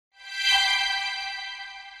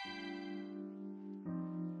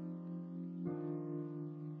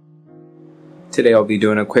Today I'll be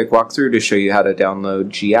doing a quick walkthrough to show you how to download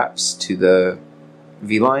G-Apps to the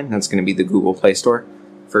VLine. That's going to be the Google Play Store.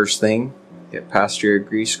 First thing, get past your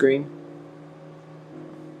agree screen.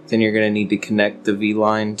 Then you're going to need to connect the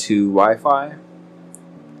VLine to Wi-Fi.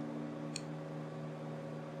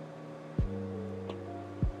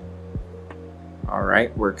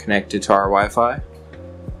 Alright, we're connected to our Wi-Fi.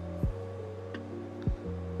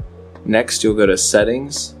 Next, you'll go to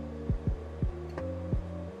Settings.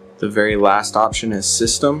 The very last option is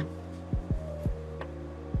System.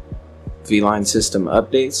 VLine System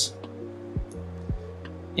Updates.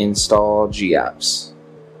 Install G-Apps.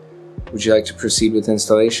 Would you like to proceed with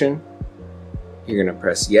installation? You're going to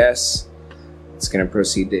press Yes. It's going to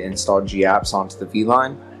proceed to install G-Apps onto the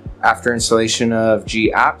VLine. After installation of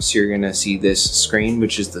G-Apps, you're going to see this screen,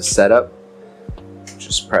 which is the setup.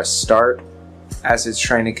 Just press Start. As it's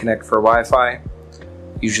trying to connect for Wi-Fi,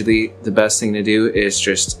 usually the best thing to do is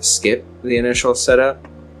just skip the initial setup.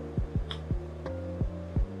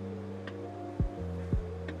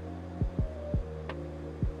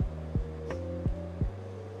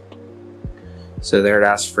 So there it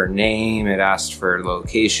asked for name, it asked for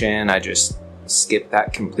location. I just skipped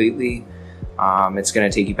that completely. It's going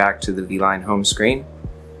to take you back to the VLine home screen,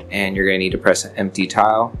 and you're going to need to press an empty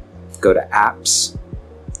tile, go to Apps,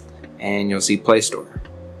 and you'll see Play Store.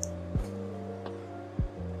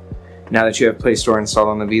 Now that you have Play Store installed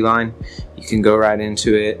on the VLine, you can go right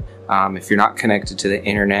into it. If you're not connected to the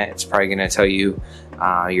internet, it's probably going to tell you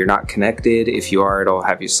you're not connected. If you are, it'll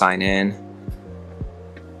have you sign in.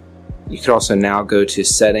 You could also now go to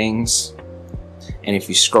Settings, and if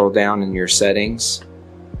you scroll down in your settings,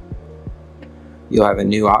 you'll have a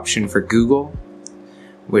new option for Google,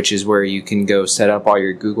 which is where you can go set up all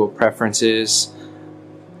your Google preferences.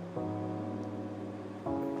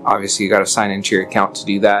 Obviously, you got to sign into your account to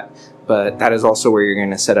do that, but that is also where you're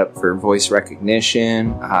going to set up for voice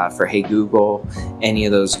recognition, for Hey Google. Any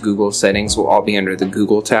of those Google settings will all be under the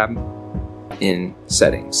Google tab in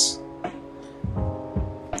Settings.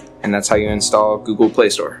 And that's how you install Google Play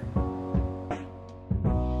Store.